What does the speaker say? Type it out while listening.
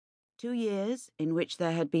2 years in which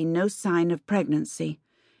there had been no sign of pregnancy,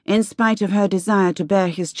 in spite of her desire to bear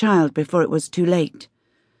his child before it was too late.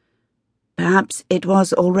 Perhaps it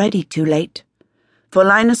was already too late, for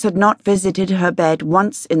Linus had not visited her bed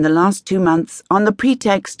once in the last 2 months on the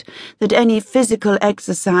pretext that any physical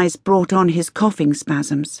exercise brought on his coughing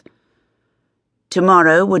spasms.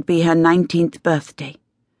 Tomorrow would be her 19th birthday.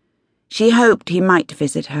 She hoped he might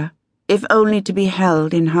visit her, if only to be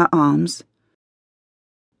held in her arms.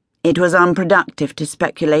 It was unproductive to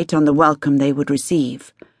speculate on the welcome they would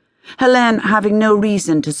receive, Helene having no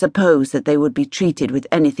reason to suppose that they would be treated with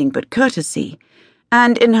anything but courtesy,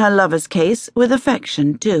 and in her lover's case, with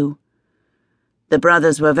affection too. The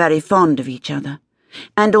brothers were very fond of each other,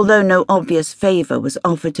 and although no obvious favour was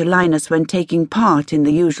offered to Linus when taking part in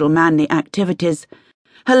the usual manly activities,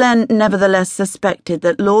 Helene nevertheless suspected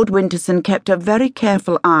that Lord Winterson kept a very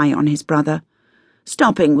careful eye on his brother,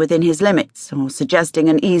 stopping within his limits or suggesting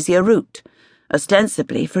an easier route,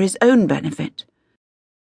 ostensibly for his own benefit.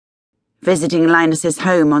 Visiting Linus's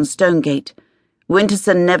home on Stonegate,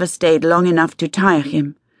 Winterson never stayed long enough to tire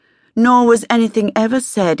him, nor was anything ever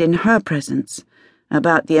said in her presence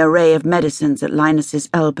about the array of medicines at Linus's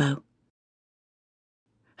elbow.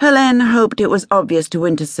 Helene hoped it was obvious to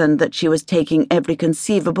Winterson that she was taking every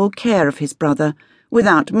conceivable care of his brother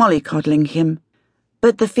without mollycoddling him,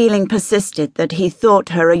 but the feeling persisted that he thought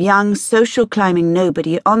her a young social-climbing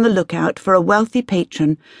nobody on the lookout for a wealthy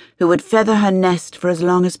patron who would feather her nest for as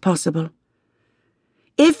long as possible.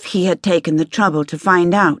 If he had taken the trouble to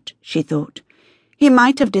find out, she thought, he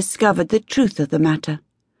might have discovered the truth of the matter,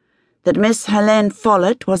 that Miss Helene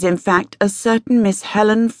Follett was in fact a certain Miss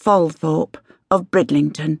Helen Falthorpe of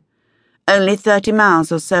Bridlington, only 30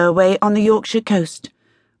 miles or so away on the Yorkshire coast,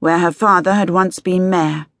 where her father had once been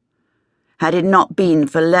mayor. Had it not been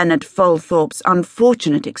for Leonard Falthorpe's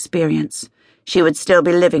unfortunate experience, she would still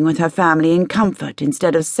be living with her family in comfort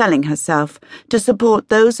instead of selling herself to support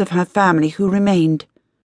those of her family who remained.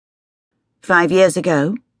 5 years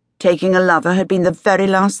ago, taking a lover had been the very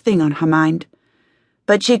last thing on her mind,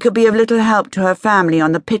 but she could be of little help to her family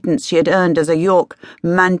on the pittance she had earned as a York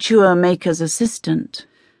mantua maker's assistant,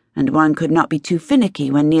 and one could not be too finicky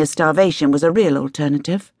when near starvation was a real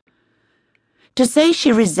alternative. To say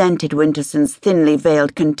she resented Winterson's thinly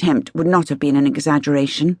veiled contempt would not have been an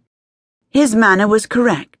exaggeration. His manner was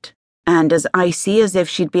correct, and as icy as if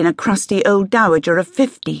she'd been a crusty old dowager of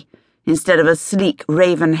 50, instead of a sleek,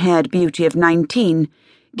 raven-haired beauty of 19,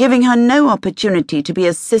 giving her no opportunity to be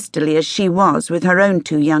as sisterly as she was with her own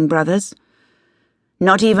 2 young brothers.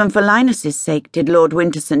 Not even for Linus's sake did Lord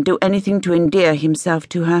Winterson do anything to endear himself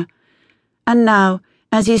to her, and now,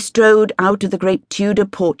 as he strode out of the great Tudor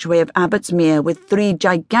porchway of Abbotsmere with 3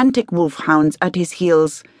 gigantic wolfhounds at his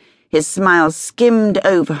heels, his smile skimmed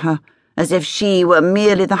over her as if she were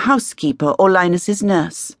merely the housekeeper or Linus's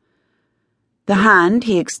nurse. The hand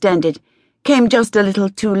he extended came just a little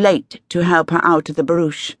too late to help her out of the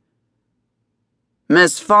barouche.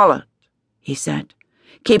 "Miss Follett," he said,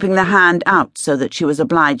 keeping the hand out so that she was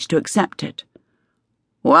obliged to accept it.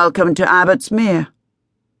 "Welcome to Abbotsmere."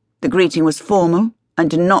 The greeting was formal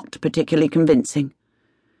and not particularly convincing.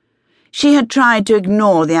 She had tried to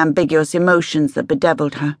ignore the ambiguous emotions that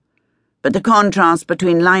bedevilled her, but the contrast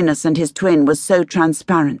between Linus and his twin was so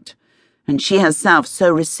transparent, and she herself so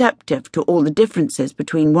receptive to all the differences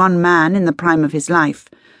between one man in the prime of his life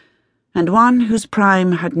and one whose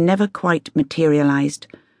prime had never quite materialized,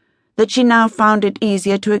 that she now found it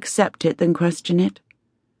easier to accept it than question it.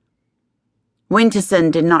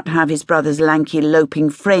 Winterson did not have his brother's lanky, loping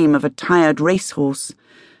frame of a tired racehorse,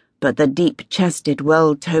 but the deep-chested,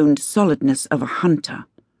 well-toned solidness of a hunter.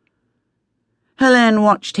 Helene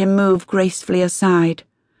watched him move gracefully aside,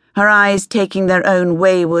 her eyes taking their own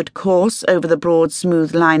wayward course over the broad,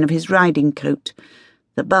 smooth line of his riding coat,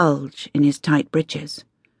 the bulge in his tight breeches,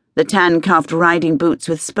 the tan-cuffed riding boots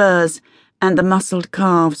with spurs, and the muscled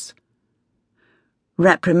calves.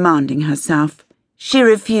 Reprimanding herself, she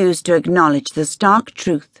refused to acknowledge the stark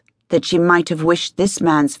truth that she might have wished this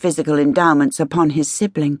man's physical endowments upon his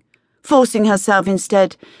sibling, forcing herself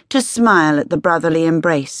instead to smile at the brotherly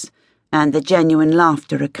embrace and the genuine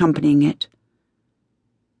laughter accompanying it.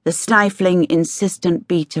 The stifling, insistent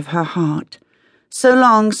beat of her heart, so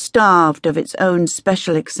long starved of its own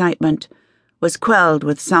special excitement, was quelled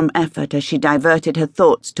with some effort as she diverted her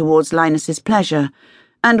thoughts towards Linus's pleasure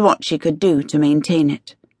and what she could do to maintain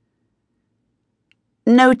it.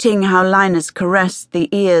 Noting how Linus caressed the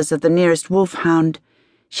ears of the nearest wolfhound,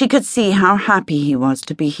 she could see how happy he was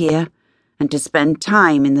to be here and to spend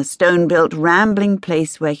time in the stone-built, rambling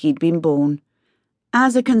place where he'd been born.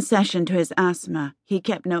 As a concession to his asthma, he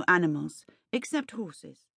kept no animals, except horses.